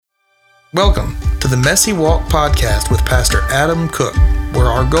Welcome to the Messy Walk podcast with Pastor Adam Cook, where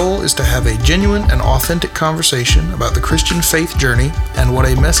our goal is to have a genuine and authentic conversation about the Christian faith journey and what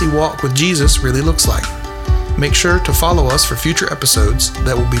a messy walk with Jesus really looks like. Make sure to follow us for future episodes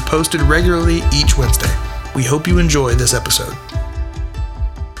that will be posted regularly each Wednesday. We hope you enjoy this episode.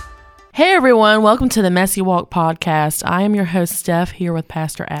 Hey everyone, welcome to the Messy Walk podcast. I am your host, Steph, here with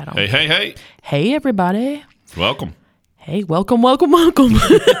Pastor Adam. Hey. Hey everybody. Welcome. Hey, welcome.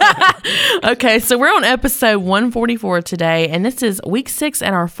 Okay, so we're on episode 144 today, and this is week 6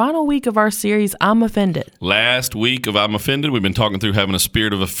 and our final week of our series, I'm Offended. Last week of I'm Offended, we've been talking through having a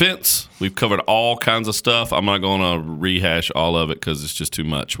spirit of offense. We've covered all kinds of stuff. I'm not going to rehash all of it because it's just too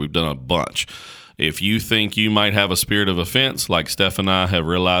much. We've done a bunch. If you think you might have a spirit of offense, like Steph and I have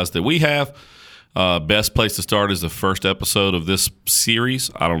realized that we have, best place to start is the first episode of this series.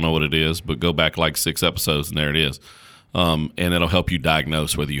 I don't know what it is, but go back like 6 episodes and there it is. And it'll help you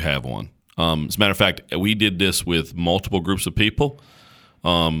diagnose whether you have one. As a matter of fact, we did this with multiple groups of people,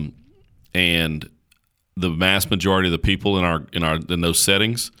 and the vast majority of the people in those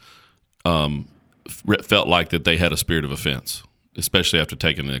settings felt like that they had a spirit of offense, especially after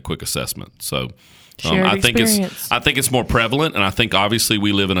taking a quick assessment. So I think it's more prevalent, and I think obviously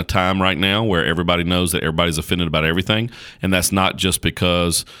we live in a time right now where everybody knows that everybody's offended about everything, and that's not just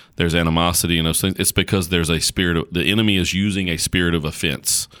because there's animosity and those things. It's because there's a spirit of the enemy is using a spirit of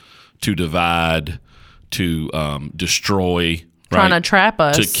offense to divide, to destroy, trying to trap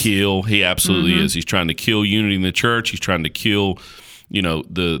us, to kill. He absolutely is. He's trying to kill unity in the church. He's trying to kill,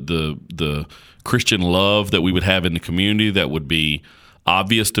 the Christian love that we would have in the community that would be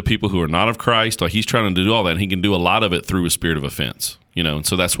obvious to people who are not of Christ. Like he's trying to do all that, and he can do a lot of it through a spirit of offense, and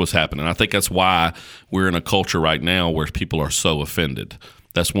so that's what's happening. I think that's why we're in a culture right now where people are so offended.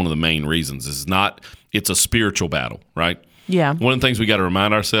 That's one of the main reasons. It's a spiritual battle, right? Yeah. One of the things we got to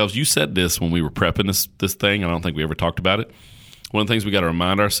remind ourselves, you said this when we were prepping this thing, I don't think we ever talked about it. One of the things we got to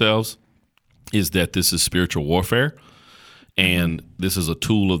remind ourselves is that this is spiritual warfare, and this is a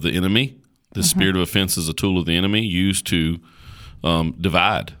tool of the enemy. The spirit of offense is a tool of the enemy used to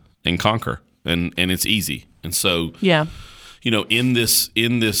divide and conquer, and it's easy. And so, in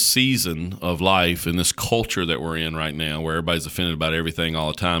this season of life, in this culture that we're in right now, where everybody's offended about everything all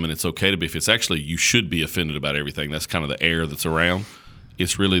the time, and it's okay to be. If it's actually you should be offended about everything. That's kind of the air that's around.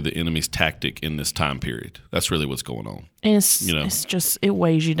 It's really the enemy's tactic in this time period. That's really what's going on. And it's just it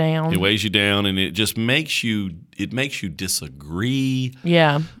weighs you down. It weighs you down, and it just makes you disagree.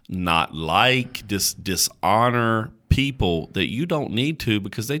 Yeah, not like dishonor people that you don't need to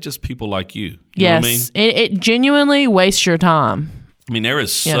because they just people like you. You know what I mean? It genuinely wastes your time. I mean, there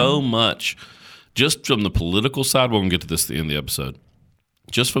is so much just from the political side. We're going to get to this at the end of the episode.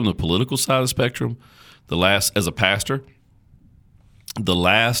 Just from the political side of the spectrum, as a pastor, the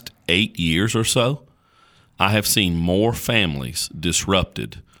last 8 years or so, I have seen more families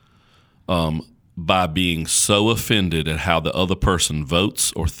disrupted by being so offended at how the other person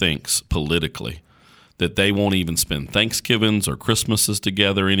votes or thinks politically that they won't even spend Thanksgivings or Christmases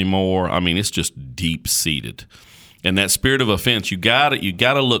together anymore. I mean, it's just deep-seated. And that spirit of offense, you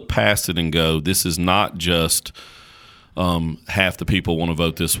gotta look past it and go, this is not just half the people want to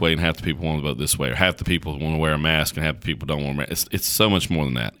vote this way and half the people want to vote this way, or half the people want to wear a mask and half the people don't want to wear a mask. It's so much more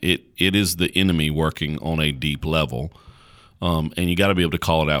than that. It is the enemy working on a deep level. And you got to be able to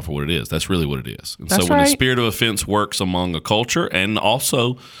call it out for what it is. That's really what it is. And That's so when right. the spirit of offense works among a culture, and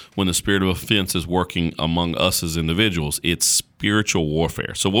also when the spirit of offense is working among us as individuals, it's spiritual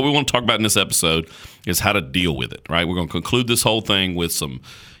warfare. So what we want to talk about in this episode is how to deal with it, right? We're going to conclude this whole thing with some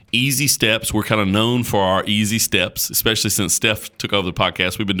easy steps. We're kind of known for our easy steps, especially since Steph took over the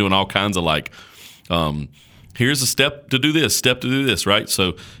podcast. We've been doing all kinds of here's a step to do this, right?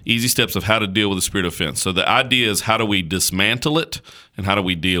 So easy steps of how to deal with the spirit of offense. So the idea is, how do we dismantle it and how do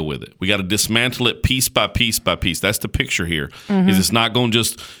we deal with it? We got to dismantle it piece by piece by piece. That's the picture here. Is it's not going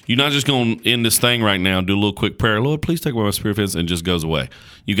you're not just going to end this thing right now, do a little quick prayer, Lord, please take away my spirit of offense, and just goes away.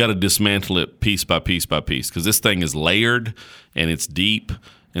 You got to dismantle it piece by piece by piece, because this thing is layered and it's deep,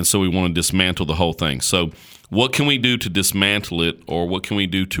 and so we want to dismantle the whole thing. So what can we do to dismantle it, or what can we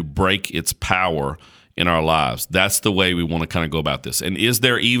do to break its power in our lives? That's the way we want to kind of go about this. And is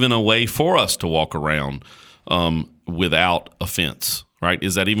there even a way for us to walk around without offense, right?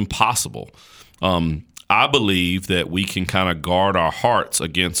 Is that even possible? I believe that we can kind of guard our hearts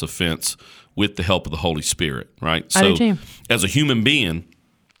against offense with the help of the Holy Spirit, right? I do too. As a human being,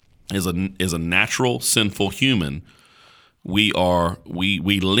 as a natural sinful human, we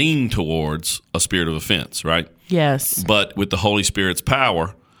lean towards a spirit of offense, right? Yes. But with the Holy Spirit's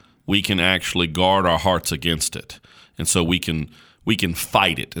power, we can actually guard our hearts against it. And so we can we can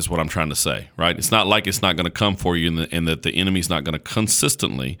fight it, is what I'm trying to say, right? It's not like it's not going to come for you and that the enemy's not going to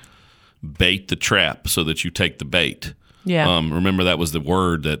consistently bait the trap so that you take the bait. Yeah. Remember, that was the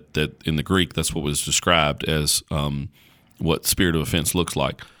word that in the Greek, that's what was described as what spirit of offense looks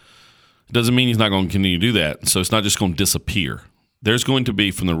like. It doesn't mean he's not going to continue to do that. So it's not just going to disappear. There's going to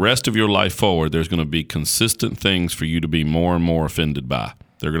be, from the rest of your life forward, there's going to be consistent things for you to be more and more offended by.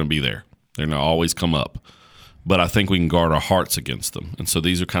 They're going to be there. They're going to always come up. But I think we can guard our hearts against them. And so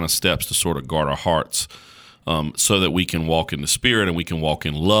these are kind of steps to sort of guard our hearts so that we can walk in the Spirit and we can walk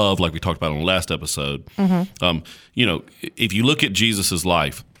in love, like we talked about on the last episode. If you look at Jesus'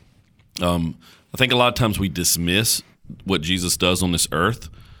 life, I think a lot of times we dismiss what Jesus does on this earth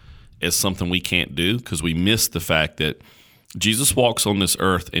as something we can't do because we miss the fact that Jesus walks on this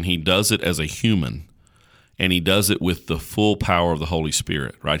earth and he does it as a human, and he does it with the full power of the Holy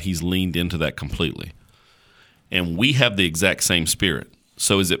Spirit, right? He's leaned into that completely. And we have the exact same spirit.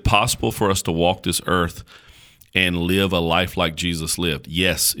 So is it possible for us to walk this earth and live a life like Jesus lived?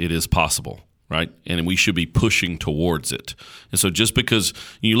 Yes, it is possible, right? And we should be pushing towards it. And so just because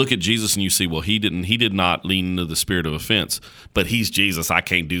you look at Jesus and you see, well, he did not lean into the spirit of offense, but he's Jesus, I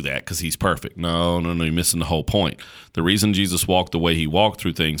can't do that because he's perfect. No, you're missing the whole point. The reason Jesus walked the way he walked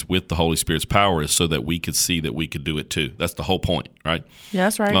through things with the Holy Spirit's power is so that we could see that we could do it too. That's the whole point, right? Yeah,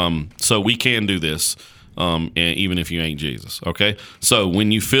 that's right. So we can do this. And even if you ain't Jesus, okay? So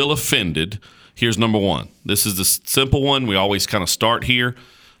when you feel offended, here's number one. This is the simple one. We always kind of start here.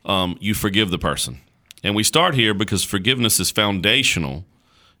 You forgive the person. And we start here because forgiveness is foundational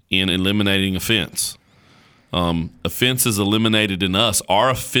in eliminating offense. Offense is eliminated in us. Our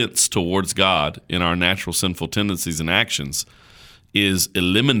offense towards God in our natural sinful tendencies and actions is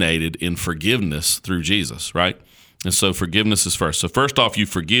eliminated in forgiveness through Jesus, right? And so forgiveness is first. So first off, you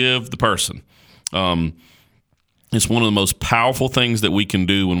forgive the person. It's one of the most powerful things that we can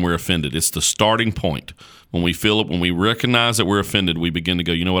do when we're offended. It's the starting point. When we feel it, when we recognize that we're offended, we begin to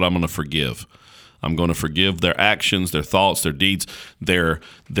go, you know what, I'm going to forgive. I'm going to forgive their actions, their thoughts, their deeds, their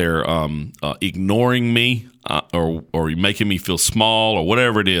ignoring me or making me feel small or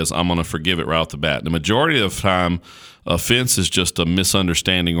whatever it is. I'm going to forgive it right off the bat. The majority of the time, offense is just a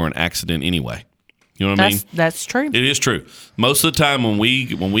misunderstanding or an accident anyway. You know what I mean? That's true. It is true. Most of the time when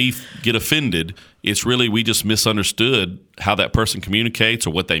we get offended, it's really we just misunderstood how that person communicates or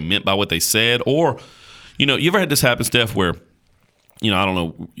what they meant by what they said. Or, you ever had this happen, Steph, where, I don't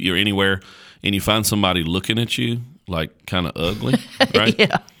know, you're anywhere and you find somebody looking at you like kind of ugly, right?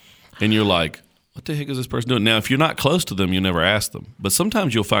 Yeah. And you're like, what the heck is this person doing? Now, if you're not close to them, you never ask them. But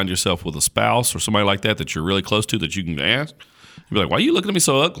sometimes you'll find yourself with a spouse or somebody like that you're really close to that you can ask. You'll be like, why are you looking at me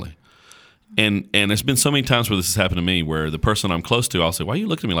so ugly? And there's been so many times where this has happened to me where the person I'm close to, I'll say, why are you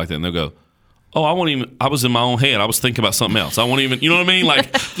looking at me like that? And they'll go, oh, I was in my own head. I was thinking about something else. I won't even, you know what I mean?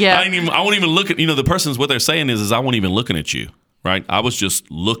 Like, yeah. I won't even look at, the person's, what they're saying is I won't even looking at you, right? I was just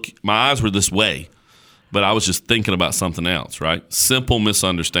my eyes were this way, but I was just thinking about something else, right? Simple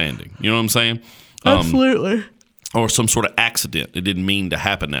misunderstanding. You know what I'm saying? Absolutely. Or some sort of accident. It didn't mean to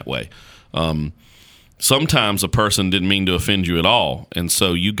happen that way. Sometimes a person didn't mean to offend you at all, and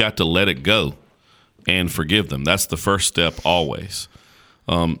so you got to let it go and forgive them. That's the first step always.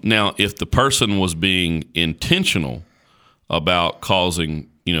 Now, if the person was being intentional about causing,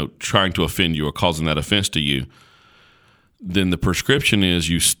 trying to offend you or causing that offense to you, then the prescription is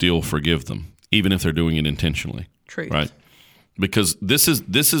you still forgive them, even if they're doing it intentionally. True. Right? Because this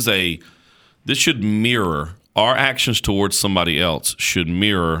should mirror our actions towards somebody else should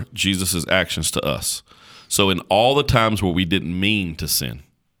mirror Jesus' actions to us. So in all the times where we didn't mean to sin,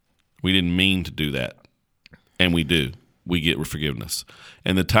 we didn't mean to do that, and we do, we get forgiveness.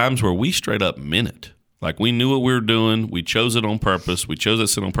 And the times where we straight up meant it, like we knew what we were doing, we chose it on purpose, we chose that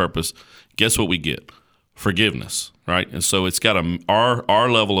sin on purpose, guess what we get? Forgiveness, right? And so it's got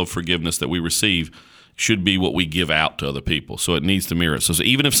our level of forgiveness that we receive should be what we give out to other people. So it needs to mirror it. So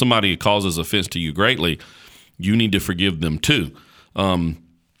even if somebody causes offense to you greatly, you need to forgive them too. No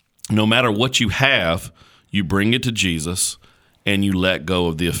matter what you have, you bring it to Jesus and you let go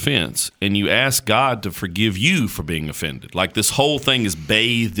of the offense. And you ask God to forgive you for being offended. Like this whole thing is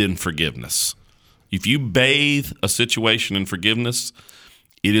bathed in forgiveness. If you bathe a situation in forgiveness,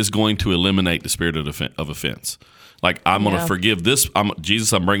 it is going to eliminate the spirit of offense. Like, I'm going to forgive this.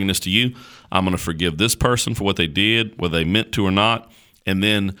 Jesus, I'm bringing this to you. I'm going to forgive this person for what they did, whether they meant to or not. And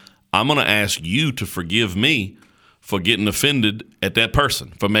then I'm going to ask you to forgive me for getting offended at that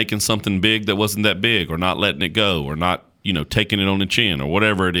person, for making something big that wasn't that big, or not letting it go, or not, taking it on the chin, or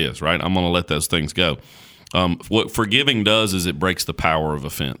whatever it is, right? I'm going to let those things go. What forgiving does is it breaks the power of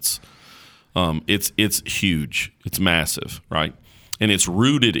offense. It's huge. It's massive, right? And it's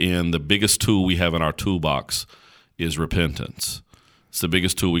rooted in the biggest tool we have in our toolbox is repentance. It's the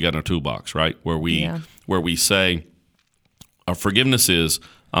biggest tool we got in our toolbox, right? Where we say, our forgiveness is,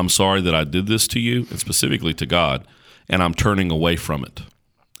 I'm sorry that I did this to you, and specifically to God, and I'm turning away from it.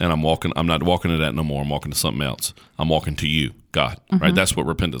 And I'm not walking to that no more. I'm walking to something else. I'm walking to you, God, right? That's what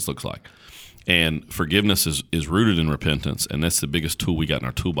repentance looks like. And forgiveness is rooted in repentance, and that's the biggest tool we got in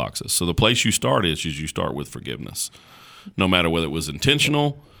our toolboxes. So the place you start is you start with forgiveness, no matter whether it was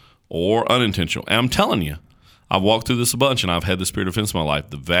intentional or unintentional. And I'm telling you, I've walked through this a bunch, and I've had the spirit of offense in my life.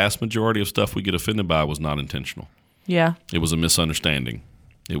 The vast majority of stuff we get offended by was not intentional. Yeah. It was a misunderstanding.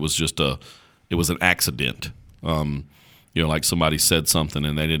 It was it was an accident. Like somebody said something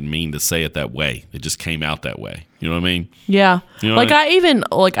and they didn't mean to say it that way. It just came out that way. You know what I mean? Yeah. You know what I mean?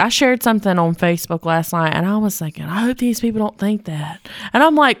 I shared something on Facebook last night, and I was thinking, I hope these people don't think that. And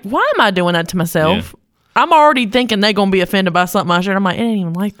I'm like, why am I doing that to myself? Yeah. I'm already thinking they're going to be offended by something I shared. I'm like, it ain't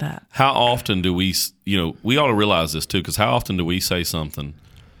even like that. How often do we ought to realize this too, because how often do we say something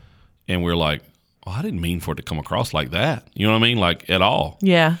and we're like, oh, I didn't mean for it to come across like that. You know what I mean? Like at all.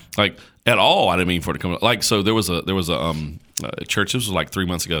 Yeah. Like at all, I didn't mean for it to come. Like, so there was a church. This was like 3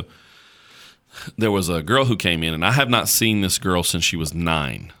 months ago. There was a girl who came in, and I have not seen this girl since she was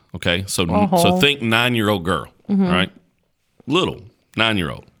 9. Okay, so think 9-year-old girl, right? Little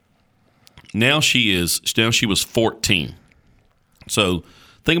 9-year-old. Now she was 14. So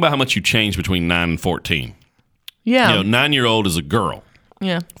think about how much you change between 9 and 14. Yeah. 9-year-old is a girl.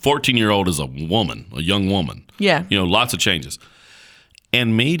 Yeah. 14-year-old is a woman, a young woman. Yeah. Lots of changes.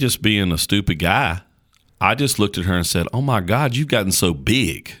 And me just being a stupid guy, I just looked at her and said, "Oh my God, you've gotten so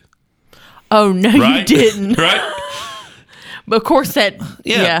big." Oh no, right? You didn't. Right? But of course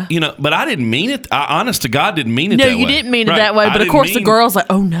yeah. But I didn't mean it. Honest to God, didn't mean it that way. No, you didn't mean it that way. But of course the girl's like,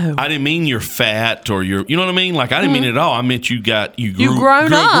 "Oh no." I didn't mean you're fat or you know what I mean? Like I didn't mean it at all. I meant you grew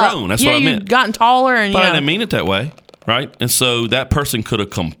grown up. That's what I meant. You've gotten taller and But I didn't mean it that way. Right. And so that person could have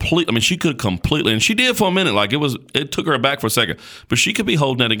she could have completely, and she did for a minute. Like it took her aback for a second, but she could be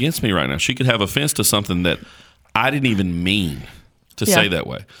holding that against me right now. She could have offense to something that I didn't even mean to say that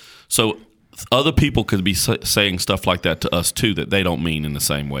way. So other people could be saying stuff like that to us too, that they don't mean in the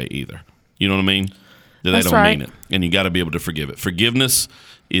same way either. You know what I mean? That they don't mean it. And you got to be able to forgive it. Forgiveness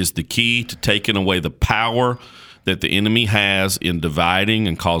is the key to taking away the power that the enemy has in dividing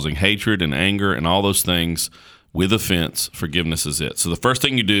and causing hatred and anger and all those things. With offense, forgiveness is it. So the first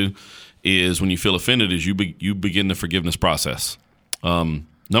thing you do is when you feel offended is you begin the forgiveness process.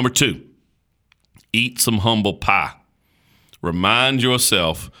 Number 2, eat some humble pie. Remind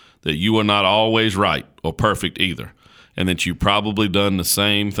yourself that you are not always right or perfect either, and that you've probably done the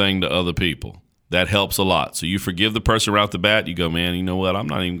same thing to other people. That helps a lot. So you forgive the person right off the bat. You go, man, you know what? I'm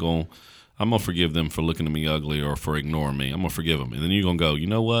going to forgive them for looking at me ugly or for ignoring me. I'm going to forgive them. And then you're going to go, you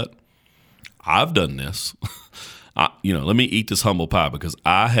know what? I've done this. Let me eat this humble pie because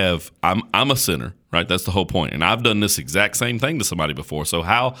I'm a sinner, right? That's the whole point. And I've done this exact same thing to somebody before. So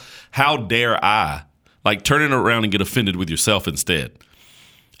how dare I, like, turn it around and get offended with yourself instead?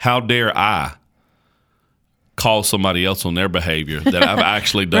 How dare I call somebody else on their behavior that I've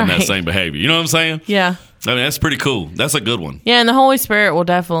actually done that same behavior? You know what I'm saying? Yeah. I mean, that's pretty cool. That's a good one. Yeah, and the Holy Spirit will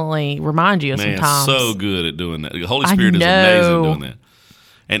definitely remind you of some times. So good at doing that. The Holy Spirit is amazing at doing that.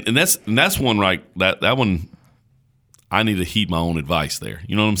 And that's one, right? That one, I need to heed my own advice there.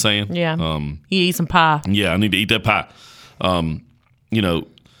 You know what I'm saying? Yeah. You eat some pie. Yeah, I need to eat that pie.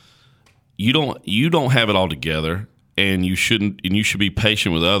 You don't have it all together, and you should be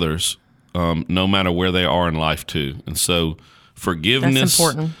patient with others, no matter where they are in life too. And so forgiveness, that's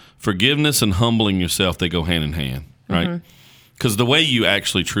important. Forgiveness and humbling yourself, they go hand in hand, right? Because the way you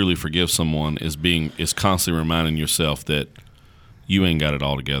actually truly forgive someone is constantly reminding yourself that you ain't got it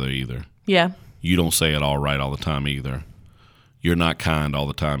all together either. Yeah. You don't say it all right all the time either. You're not kind all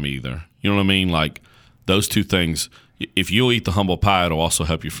the time either. You know what I mean? Like those two things. If you'll eat the humble pie, it'll also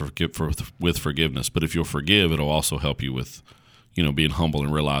help you with forgiveness. But if you'll forgive, it'll also help you with, being humble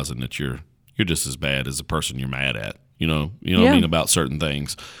and realizing that you're just as bad as the person you're mad at. You know what I mean, about certain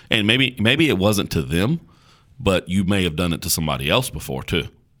things. And maybe it wasn't to them, but you may have done it to somebody else before too.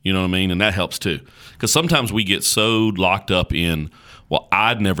 You know what I mean? And that helps too. Because sometimes we get so locked up in, well,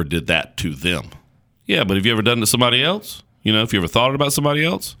 I never did that to them. Yeah, but have you ever done it to somebody else? If you ever thought about somebody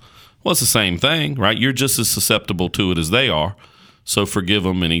else? Well, it's the same thing, right? You're just as susceptible to it as they are. So forgive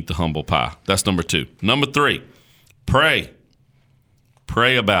them and eat the humble pie. That's number 2. Number 3, pray.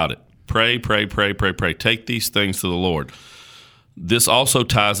 Pray about it. Pray. Take these things to the Lord. This also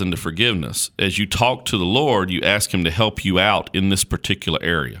ties into forgiveness. As you talk to the Lord, you ask him to help you out in this particular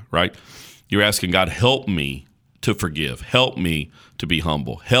area, right? You're asking God, help me to forgive. Help me to be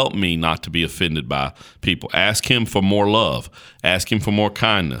humble. Help me not to be offended by people. Ask him for more love. Ask him for more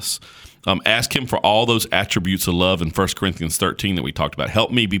kindness. Ask him for all those attributes of love in 1 Corinthians 13 that we talked about.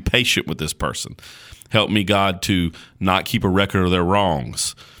 Help me be patient with this person. Help me, God, to not keep a record of their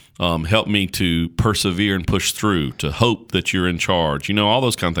wrongs. Help me to persevere and push through, to hope that you're in charge. All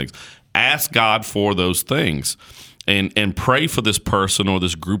those kind of things. Ask God for those things and pray for this person or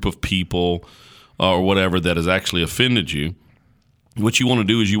this group of people or whatever that has actually offended you. What you want to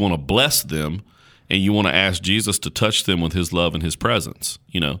do is you want to bless them, and you want to ask Jesus to touch them with his love and his presence.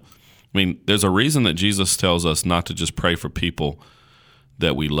 There's a reason that Jesus tells us not to just pray for people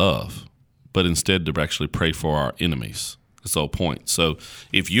that we love, but instead to actually pray for our enemies. That's the whole point. So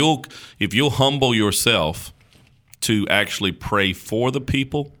if you'll humble yourself to actually pray for the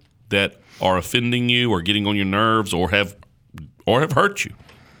people that are offending you or getting on your nerves or have hurt you,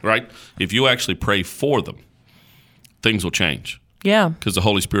 right? If you actually pray for them, things will change. Yeah. Because the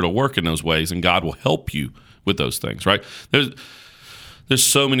Holy Spirit will work in those ways, and God will help you with those things, right? There's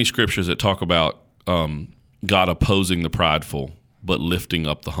so many scriptures that talk about God opposing the prideful but lifting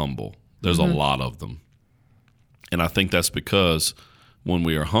up the humble. There's a lot of them. And I think that's because when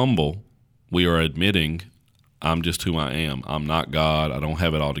we are humble, we are admitting, I'm just who I am. I'm not God. I don't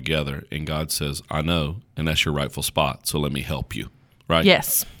have it all together. And God says, I know, and that's your rightful spot, so let me help you, right?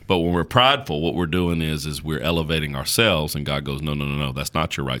 Yes. But when we're prideful, what we're doing is we're elevating ourselves, and God goes, no, that's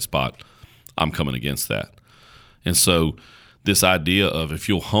not your right spot. I'm coming against that. And so this idea of if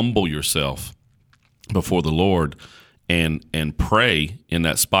you'll humble yourself before the Lord and pray in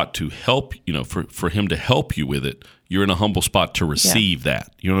that spot to help, for him to help you with it, you're in a humble spot to receive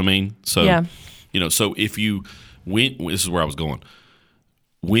that. You know what I mean? So, so if this is where I was going.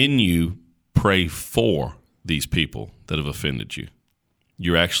 When you pray for these people that have offended you,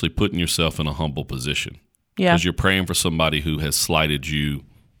 you're actually putting yourself in a humble position. Yeah. Because you're praying for somebody who has slighted you,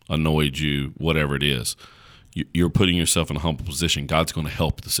 annoyed you, whatever it is. You're putting yourself in a humble position. God's going to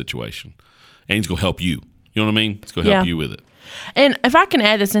help the situation. And he's going to help you. You know what I mean? He's going to help you with it. And if I can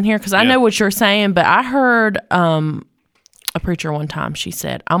add this in here, because I know what you're saying, but I heard a preacher one time, she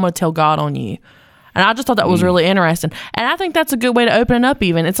said, I'm going to tell God on you. And I just thought that was really interesting. And I think that's a good way to open it up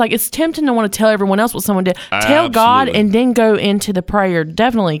even. It's like it's tempting to want to tell everyone else what someone did. Tell God and then go into the prayer.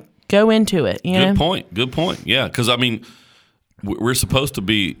 Definitely go into it. Good point. Yeah, because, we're supposed to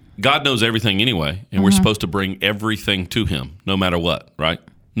be, God knows everything anyway, and we're supposed to bring everything to him, no matter what, right?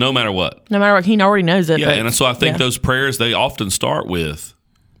 No matter what. No matter what. He already knows it. Yeah, and so I think those prayers, they often start with,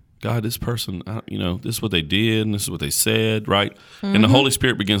 God, this person, this is what they did, and this is what they said, right? And the Holy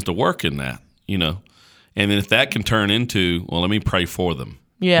Spirit begins to work in that, And then if that can turn into, well, let me pray for them.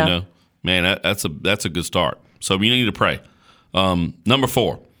 Yeah. Man, that's a good start. So you need to pray. Number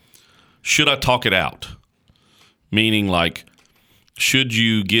 4, should I talk it out? Meaning like, should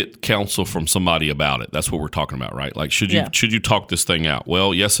you get counsel from somebody about it? That's what we're talking about, right? Like, should you talk this thing out?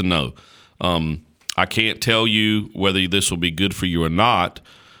 Well, yes and no. I can't tell you whether this will be good for you or not,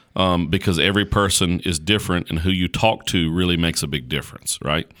 because every person is different, and who you talk to really makes a big difference,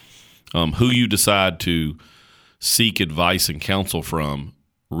 right? Who you decide to seek advice and counsel from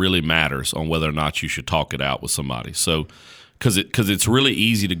really matters on whether or not you should talk it out with somebody. So, because it's really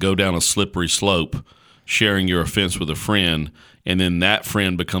easy to go down a slippery slope, sharing your offense with a friend, and then that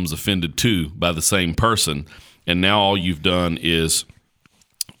friend becomes offended too by the same person, and now all you've done is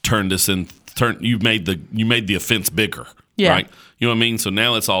you made the offense bigger, right? You know what I mean? So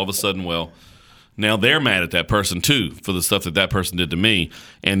now it's all of a sudden, well, now they're mad at that person too for the stuff that person did to me,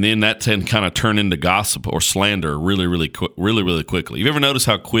 and then that can kind of turn into gossip or slander really quickly. You ever notice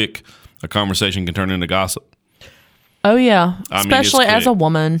how quick a conversation can turn into gossip? Oh, yeah. Especially as a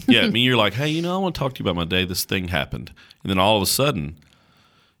woman. Yeah. You're like, hey, I want to talk to you about my day. This thing happened. And then all of a sudden,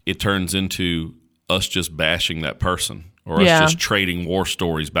 it turns into us just bashing that person or us just trading war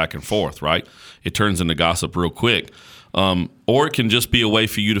stories back and forth, right? It turns into gossip real quick. Or it can just be a way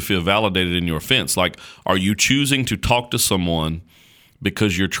for you to feel validated in your offense. Like, are you choosing to talk to someone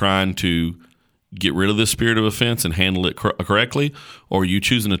because you're trying to get rid of the spirit of offense and handle it correctly? Or are you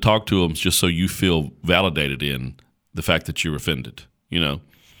choosing to talk to them just so you feel validated in the fact that you're offended, because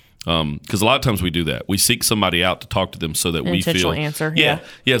a lot of times we do that. We seek somebody out to talk to them so that we feel answer. Yeah.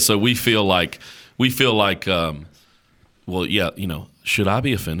 So we feel like, should I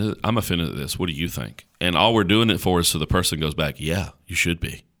be offended? I'm offended at this. What do you think? And all we're doing it for is so the person goes back, yeah, you should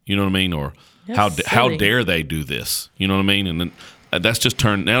be. You know what I mean? Or how dare they do this? You know what I mean? And then that's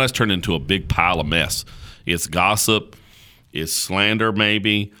turned into a big pile of mess. It's gossip. It's slander,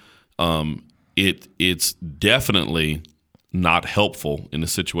 maybe. It's definitely not helpful in the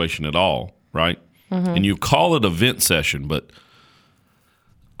situation at all, right? And you call it a vent session, but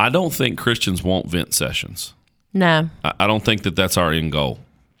I don't think Christians want vent sessions. No. I don't think that that's our end goal.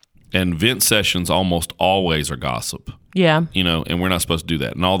 And vent sessions almost always are gossip. Yeah. And we're not supposed to do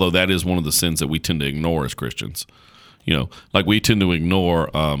that. And although that is one of the sins that we tend to ignore as Christians, like we tend to ignore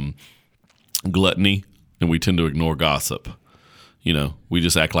gluttony and we tend to ignore gossip. We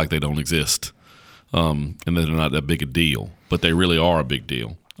just act like they don't exist and that they're not that big a deal, but they really are a big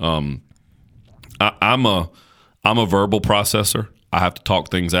deal. I'm a verbal processor. I have to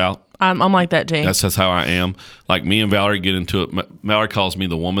talk things out. I'm like that, James. That's just how I am. Like me and Valerie get into it. Valerie calls me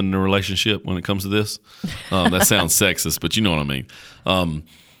the woman in the relationship when it comes to this. That sounds sexist, but you know what I mean.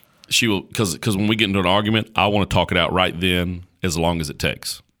 She will, because when we get into an argument, I want to talk it out right then, as long as it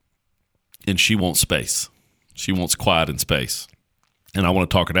takes. And she wants space. She wants quiet and space, and I want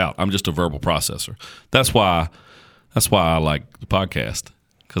to talk it out. I'm just a verbal processor. That's why I like the podcast.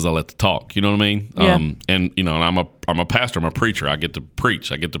 Because I let to talk, you know what I mean? Yeah. And I'm a pastor, I'm a preacher. I get to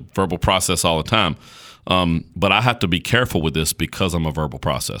preach. I get to verbal process all the time. But I have to be careful with this because I'm a verbal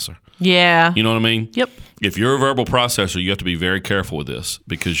processor. Yeah. You know what I mean? Yep. If you're a verbal processor, you have to be very careful with this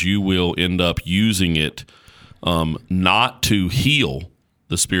because you will end up using it not to heal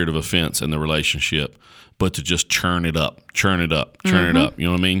the spirit of offense in the relationship, but to just churn it up. You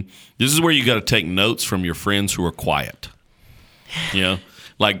know what I mean? This is where you got to take notes from your friends who are quiet.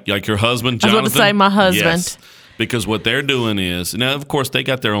 Like your husband, Jonathan. I was about to say my husband. Yes, because what they're doing is, now of course they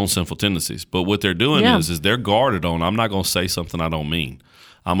got their own sinful tendencies, but what they're doing is they're guarded on, I'm not going to say something I don't mean.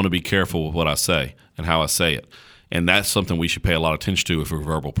 I'm going to be careful with what I say and how I say it. And that's something we should pay a lot of attention to if we're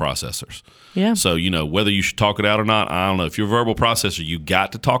verbal processors. Yeah. So, whether you should talk it out or not, I don't know. If you're a verbal processor, you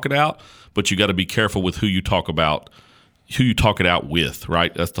got to talk it out, but you got to be careful with who you talk it out with,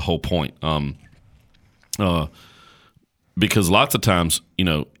 right? That's the whole point. Because lots of times,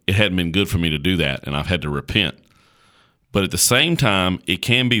 it hadn't been good for me to do that, and I've had to repent. But at the same time, it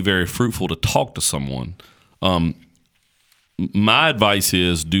can be very fruitful to talk to someone. My advice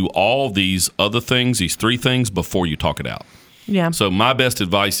is do all these other things, these three things, before you talk it out. Yeah. So my best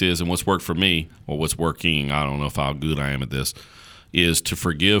advice is, and what's worked for me, or what's working, I don't know how good I am at this, is to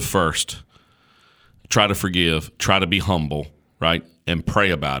forgive first. Try to forgive. Try to be humble, right? And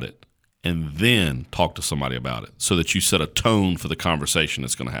pray about it. And then talk to somebody about it so that you set a tone for the conversation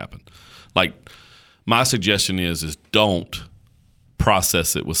that's going to happen. Like, my suggestion is don't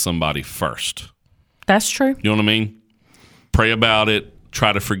process it with somebody first. That's true. You know what I mean? Pray about it.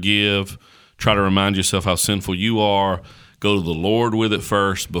 Try to forgive. Try to remind yourself how sinful you are. Go to the Lord with it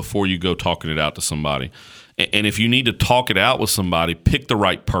first before you go talking it out to somebody. And if you need to talk it out with somebody, pick the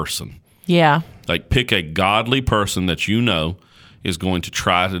right person. Yeah. Like, pick a godly person that is going to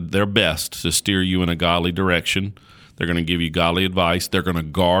try their best to steer you in a godly direction. They're going to give you godly advice. They're going to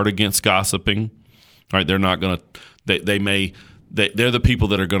guard against gossiping. Right? They're not going to. They're the people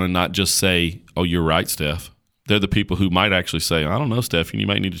that are going to not just say, "Oh, you're right, Steph." They're the people who might actually say, "I don't know, Steph. You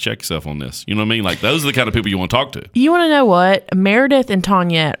might need to check yourself on this." You know what I mean? Like, those are the kind of people you want to talk to. You want to know what? Meredith and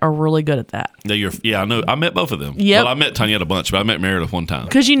Tanyette are really good at that. I know. I met both of them. Yep. Well, I met Tanyette a bunch, but I met Meredith one time.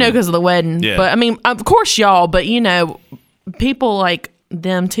 Because of the wedding. Yeah. But I mean, of course, y'all. But people like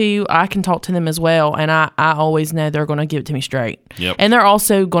them too, I can talk to them as well, and I always know they're going to give it to me straight. Yep. And they're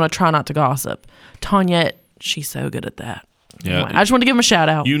also going to try not to gossip. Tanyette, she's so good at that. Yeah. I just want to give them a shout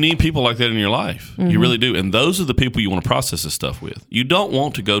out. You need people like that in your life. You really do. And those are the people you want to process this stuff with. You don't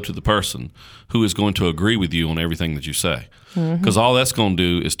want to go to the person who is going to agree with you on everything that you say. Because all that's going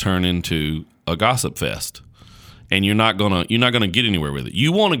to do is turn into a gossip fest. And you're not gonna get anywhere with it.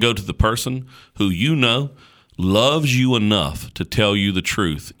 You want to go to the person who loves you enough to tell you the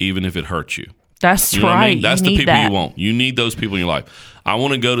truth, even if it hurts you. That's you know right. What I mean? That's the people that. you want. You need those people in your life. I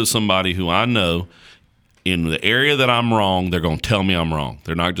want to go to somebody who I know in the area that I'm wrong, they're going to tell me I'm wrong.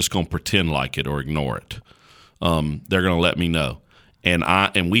 They're not just going to pretend like it or ignore it. They're going to let me know.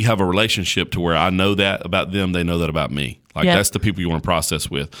 And we have a relationship to where I know that about them, they know that about me. Like, that's the people you want to process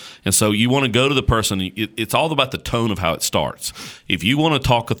with. And so you want to go to the person. It's all about the tone of how it starts. If you want to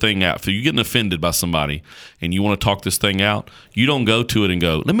talk a thing out, if you're getting offended by somebody and you want to talk this thing out, you don't go to it and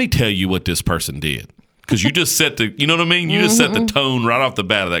go, let me tell you what this person did. Because you just set you know what I mean? You just set the tone right off the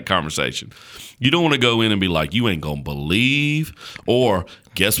bat of that conversation. You don't want to go in and be like, you ain't going to believe, or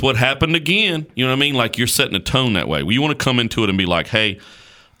guess what happened again? You know what I mean? Like, you're setting a tone that way. Well, you want to come into it and be like, hey,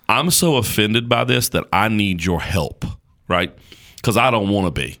 I'm so offended by this that I need your help, right? Because I don't want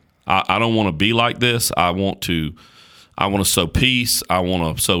to be. I don't want to be like this. I want to sow peace. I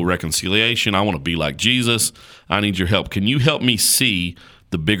want to sow reconciliation. I want to be like Jesus. I need your help. Can you help me see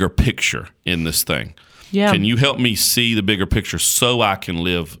the bigger picture in this thing? Yeah. Can you help me see the bigger picture so I can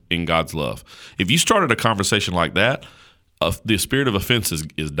live in God's love? If you started a conversation like that, the spirit of offense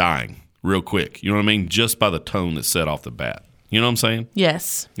is dying real quick. You know what I mean? Just by the tone that's set off the bat. You know what I'm saying?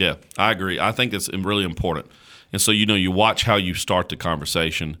 Yes. Yeah, I agree. I think it's really important. And so, you watch how you start the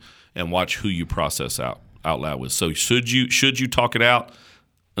conversation and watch who you process out loud with. So should you talk it out?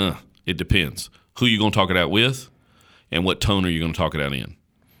 It depends. Who you going to talk it out with and what tone are you going to talk it out in?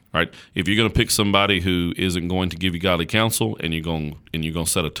 Right? If you're going to pick somebody who isn't going to give you godly counsel and you're going to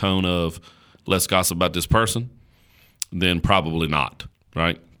set a tone of let's gossip about this person, then probably not,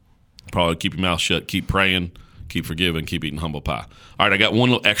 right? Probably keep your mouth shut, keep praying, keep forgiving, keep eating humble pie. All right, I got one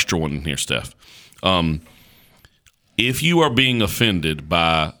little extra one in here, Steph. If you are being offended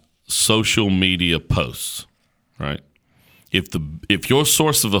by social media posts, right? If your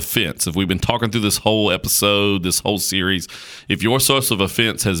source of offense, if we've been talking through this whole episode, this whole series, if your source of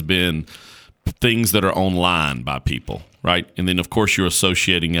offense has been things that are online by people, right? And then, of course, you're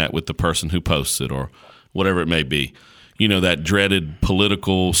associating that with the person who posts it or whatever it may be. That dreaded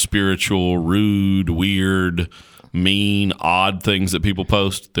political, spiritual, rude, weird, mean, odd things that people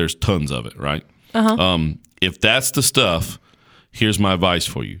post, there's tons of it, right? Uh-huh. If that's the stuff, here's my advice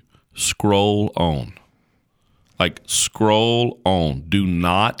for you. Scroll on. Scroll on. Do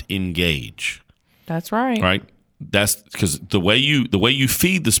not engage. That's right. Right? That's because the way you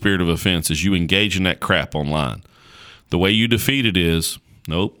feed the spirit of offense is you engage in that crap online. The way you defeat it is,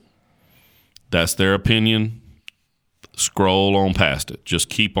 nope, that's their opinion. Scroll on past it. Just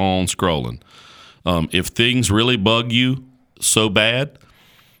keep on scrolling. If things really bug you so bad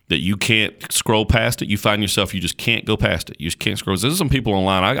that you can't scroll past it, you find yourself, you just can't go past it. You just can't scroll. There's some people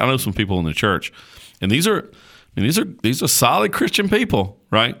online. I know some people in the church, and these are solid Christian people,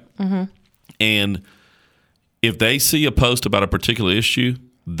 right? Mm-hmm. And if they see a post about a particular issue,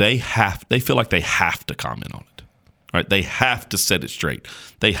 they feel like they have to comment on it, right? They have to set it straight.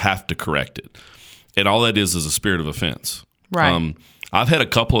 They have to correct it. And all that is a spirit of offense. Right. I've had a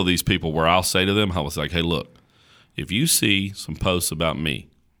couple of these people where I'll say to them, I was like, hey, look, if you see some posts about me,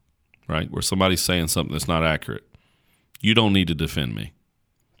 right, where somebody's saying something that's not accurate, you don't need to defend me.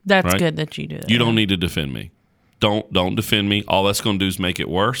 That's right? good that you do that. You don't need to defend me. Don't defend me. All that's going to do is make it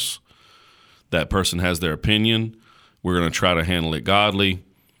worse. That person has their opinion. We're going to try to handle it godly.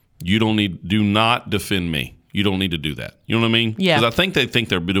 Do not defend me. You don't need to do that. You know what I mean? Yeah. Because I think they think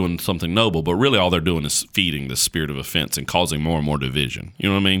they're doing something noble, but really all they're doing is feeding the spirit of offense and causing more and more division. You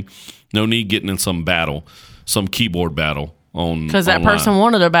know what I mean? No need getting in some battle, some keyboard battle on because that online. person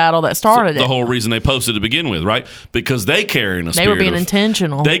wanted a battle that started the whole reason they posted to begin with, right? Because they carrying a spirit. They were being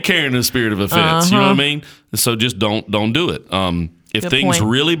intentional. They carrying a spirit of offense. You know what I mean? And so just don't do it. If Good things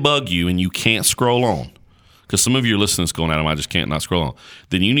point. really bug you and you can't scroll on, because some of you are listening to going, Adam, I just can't not scroll on,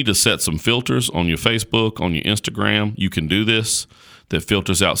 then you need to set some filters on your Facebook, on your Instagram. You can do this that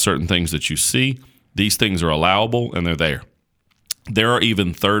filters out certain things that you see. These things are allowable and they're there. There are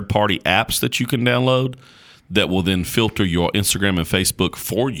even third-party apps that you can download that will then filter your Instagram and Facebook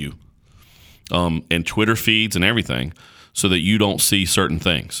for you, and Twitter feeds and everything, so that you don't see certain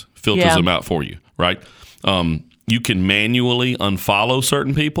things. Filters them out for you, right? You can manually unfollow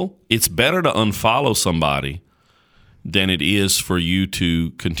certain people. It's better to unfollow somebody than it is for you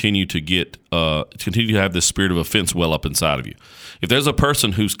to continue to have this spirit of offense well up inside of you. If there's a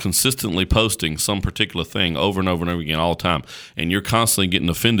person who's consistently posting some particular thing over and over and over again all the time, and you're constantly getting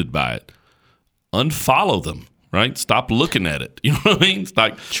offended by it, unfollow them, right? Stop looking at it. You know what I mean? It's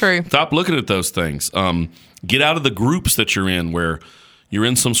like, true. Stop looking at those things. Get out of the groups that you're in where you're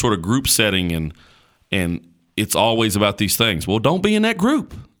in some sort of group setting and it's always about these things. Well, don't be in that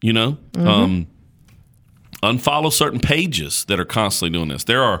group, you know? Mm-hmm. Unfollow certain pages that are constantly doing this.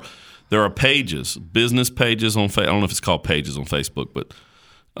 There are pages, business pages on I don't know if it's called pages on Facebook, but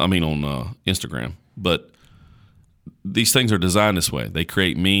I mean on Instagram. But these things are designed this way. They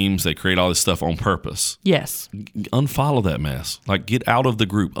create memes. They create all this stuff on purpose. Yes. Unfollow that mess. Like, get out of the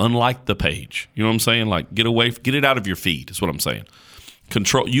group. Unlike the page. You know what I'm saying? Like, get it out of your feed is what I'm saying.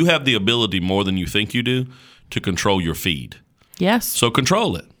 You have the ability more than you think you do to control your feed. Yes. So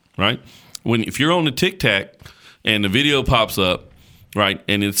control it, right? If you're on the TikTok and the video pops up, right,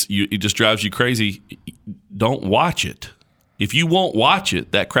 and it just drives you crazy, don't watch it. If you won't watch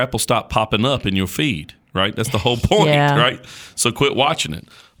it, that crap will stop popping up in your feed, right? That's the whole point, right? So quit watching it.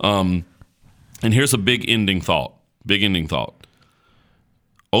 And here's a big ending thought.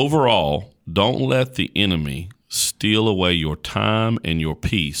 Overall, don't let the enemy steal away your time and your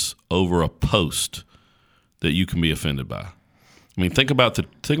peace over a post that you can be offended by. I mean, think about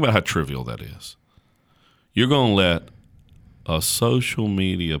how trivial that is. You're going to let a social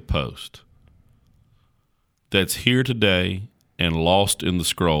media post that's here today and lost in the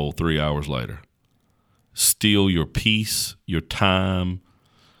scroll 3 hours later. Steal your peace, your time,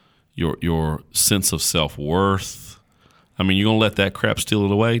 your sense of self-worth. I mean, you're going to let that crap steal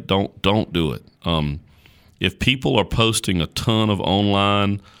it away? Don't do it. If people are posting a ton of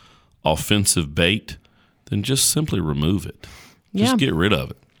online offensive bait, then just simply remove it. Just get rid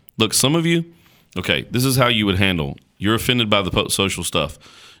of it. Look, some of you, okay, this is how you would handle. You're offended by the social stuff.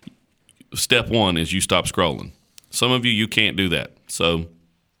 Step one is you stop scrolling. Some of you can't do that. So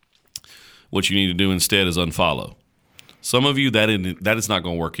what you need to do instead is unfollow. Some of you, that is not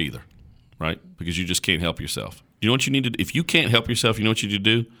going to work either, right? Because you just can't help yourself. You know what you need to do? If you can't help yourself, you know what you need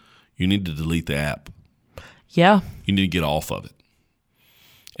to do? You need to delete the app. Yeah. You need to get off of it.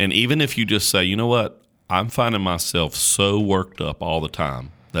 And even if you just say, you know what? I'm finding myself so worked up all the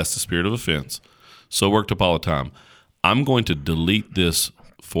time. That's the spirit of offense. So worked up all the time. I'm going to delete this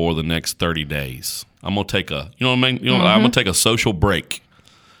for the next 30 days. I'm going to take I'm going to take a social break.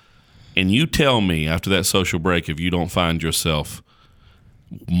 And you tell me after that social break if you don't find yourself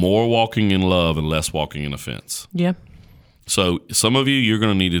more walking in love and less walking in offense. Yeah. So some of you, you're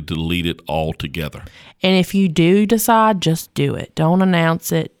going to need to delete it altogether. And if you do decide, just do it. Don't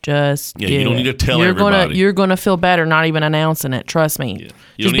announce it. Just do it. You don't need to tell everybody. You're going to feel better not even announcing it. Trust me. Yeah. Just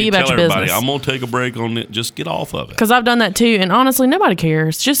You don't be need to about tell your everybody, business. I'm going to take a break on it. Just get off of it. Because I've done that too. And honestly, nobody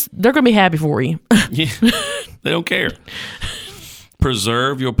cares. Just they're going to be happy for you. Yeah, they don't care.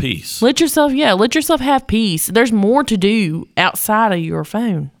 Preserve your peace. Let yourself have peace. There's more to do outside of your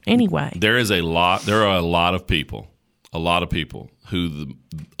phone anyway. There are a lot of people who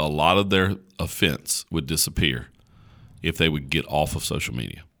a lot of their offense would disappear if they would get off of social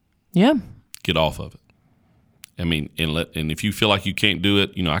media. Yeah. Get off of it. I mean, and if you feel like you can't do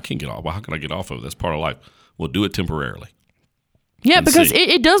it, I can't get off. Well, how can I get off of it? That's part of life. Well, do it temporarily. Yeah, because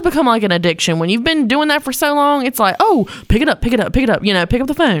it does become like an addiction. When you've been doing that for so long, it's like, oh, pick it up. Pick up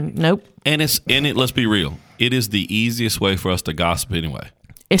the phone. Nope. And let's be real. It is the easiest way for us to gossip anyway.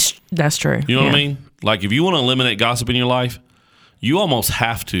 That's true. You know what I mean? Like if you want to eliminate gossip in your life, you almost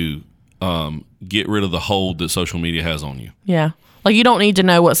have to get rid of the hold that social media has on you. Yeah. Like you don't need to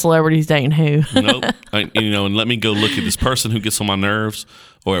know what celebrity's dating who. Nope. And let me go look at this person who gets on my nerves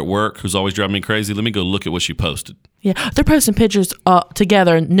or at work who's always driving me crazy. Let me go look at what she posted. Yeah. They're posting pictures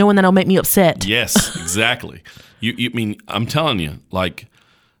together knowing that'll make me upset. Yes, exactly. I'm telling you, like,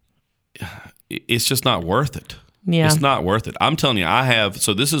 it's just not worth it. Yeah. It's not worth it. I'm telling you,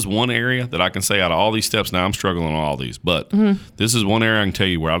 so this is one area that I can say out of all these steps. Now I'm struggling on all these, but this is one area I can tell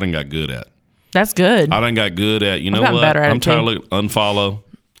you where I done got good at. That's good. I done got good at, you know what? I'm tired of unfollow.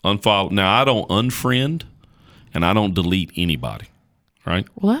 Now I don't unfriend and I don't delete anybody. Right?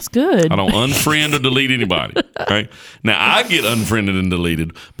 Well, that's good. I don't unfriend or delete anybody. Right? Now I get unfriended and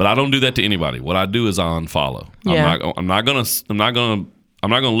deleted, but I don't do that to anybody. What I do is I unfollow. Yeah. I'm not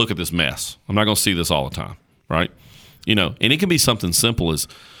gonna look at this mess. I'm not gonna see this all the time. Right? And it can be something simple as,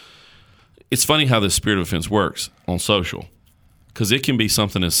 it's funny how the spirit of offense works on social, because it can be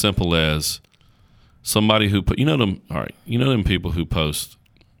something as simple as somebody who put, them people who post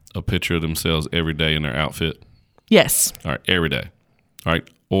a picture of themselves every day in their outfit. Yes. All right, every day. All right,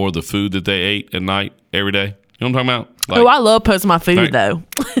 or the food that they ate at night every day. You know what I'm talking about? I love posting my food though.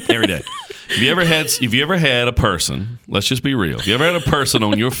 Every day. Have you ever had a person? Let's just be real. Have you ever had a person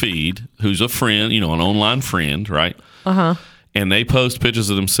on your feed who's a friend, an online friend, right? And they post pictures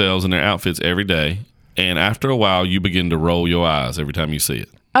of themselves in their outfits every day, and after a while, you begin to roll your eyes every time you see it.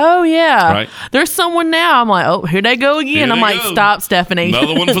 Oh yeah, right. There's someone now. I'm like, oh, here they go again. I'm like, stop, Stephanie.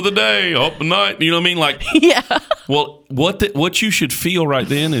 Another one for the day. Up the night. You know what I mean? Like, yeah. Well, what you should feel right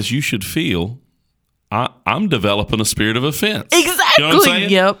then is you should feel, I'm developing a spirit of offense. Exactly. You know what I'm saying?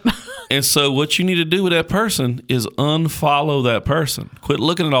 Yep. And so what you need to do with that person is unfollow that person. Quit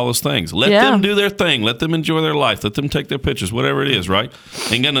looking at all those things. Let them do their thing. Let them enjoy their life. Let them take their pictures, whatever it is, right?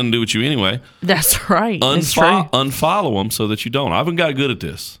 Ain't got nothing to do with you anyway. That's right. Unfollow them so that you don't. I haven't got good at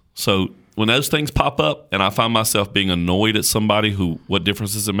this. So when those things pop up and I find myself being annoyed at somebody what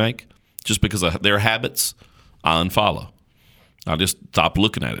difference does it make? Just because of their habits, I unfollow. I just stop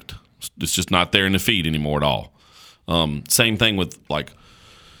looking at it. It's just not there in the feed anymore at all. Same thing with like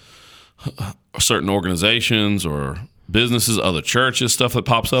certain organizations or businesses, other churches, stuff that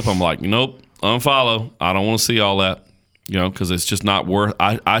pops up. I'm like, nope, unfollow. I don't want to see all that, because it's just not worth.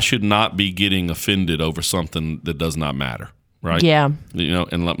 I should not be getting offended over something that does not matter, right? Yeah.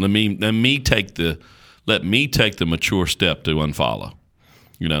 And let me take the mature step to unfollow.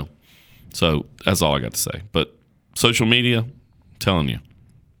 So that's all I got to say. But social media, I'm telling you,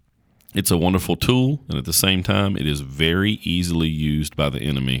 it's a wonderful tool, and at the same time, it is very easily used by the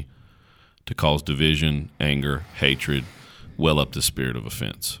enemy to cause division, anger, hatred, well up the spirit of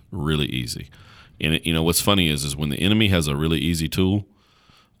offense. Really easy. And what's funny is when the enemy has a really easy tool,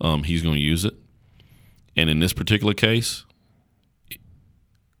 he's going to use it. And in this particular case,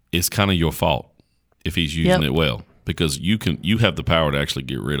 it's kind of your fault if he's using it well, because you have the power to actually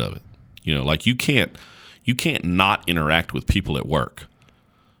get rid of it. Like you can't not interact with people at work.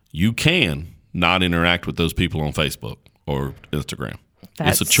 You can not interact with those people on Facebook or Instagram.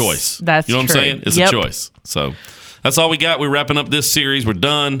 It's a choice. That's what I'm true. saying? It's a choice. So that's all we got. We're wrapping up this series. We're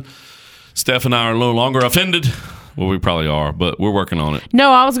done. Steph and I are no longer offended. Well, we probably are, but we're working on it.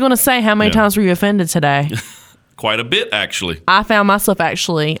 No, I was going to say, how many times were you offended today? Quite a bit, actually. I found myself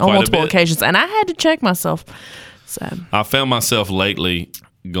on multiple occasions, and I had to check myself. So I found myself lately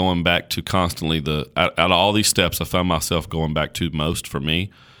going back to constantly out of all these steps, I found myself going back to most for me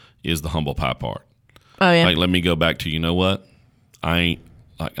is the humble pie part. Oh yeah. Like, let me go back to, you know what? I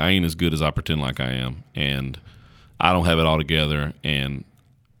ain't as good as I pretend like I am, and I don't have it all together, and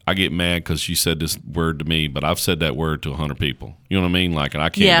I get mad because she said this word to me, but I've said that word to 100 people. You know what I mean? Like, and I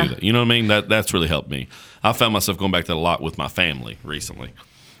can't do that. You know what I mean? That's really helped me. I found myself going back to that a lot with my family recently.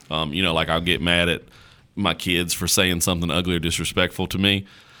 Like I'll get mad at my kids for saying something ugly or disrespectful to me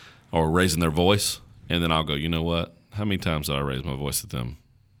or raising their voice, and then I'll go, you know what? How many times did I raise my voice at them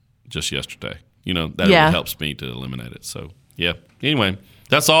just yesterday? That really helps me to eliminate it. So, yeah. Anyway,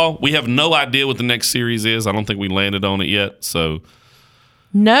 that's all. We have no idea what the next series is. I don't think we landed on it yet, so...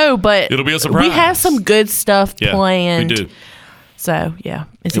 No, but it'll be a surprise. We have some good stuff planned. We do. So,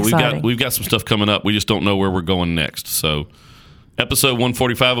 it's exciting. We've got some stuff coming up. We just don't know where we're going next. So, episode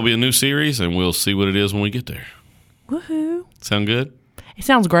 145 will be a new series, and we'll see what it is when we get there. Woohoo. Sound good? It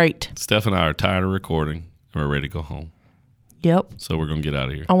sounds great. Steph and I are tired of recording, and we're ready to go home. Yep. So, we're going to get out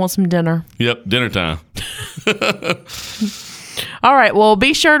of here. I want some dinner. Yep, dinner time. All right. Well,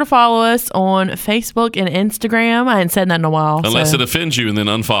 be sure to follow us on Facebook and Instagram. I hadn't said that in a while. Unless it offends you, and then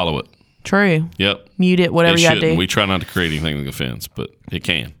unfollow it. True. Yep. Mute it, whatever you got to do. We try not to create anything that offends, but it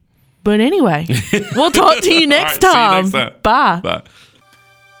can. But anyway, we'll talk to you next time. See you next time. Bye. Bye.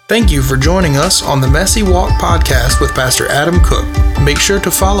 Thank you for joining us on the Messy Walk podcast with Pastor Adam Cook. Make sure to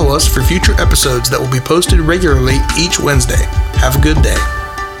follow us for future episodes that will be posted regularly each Wednesday. Have a good day.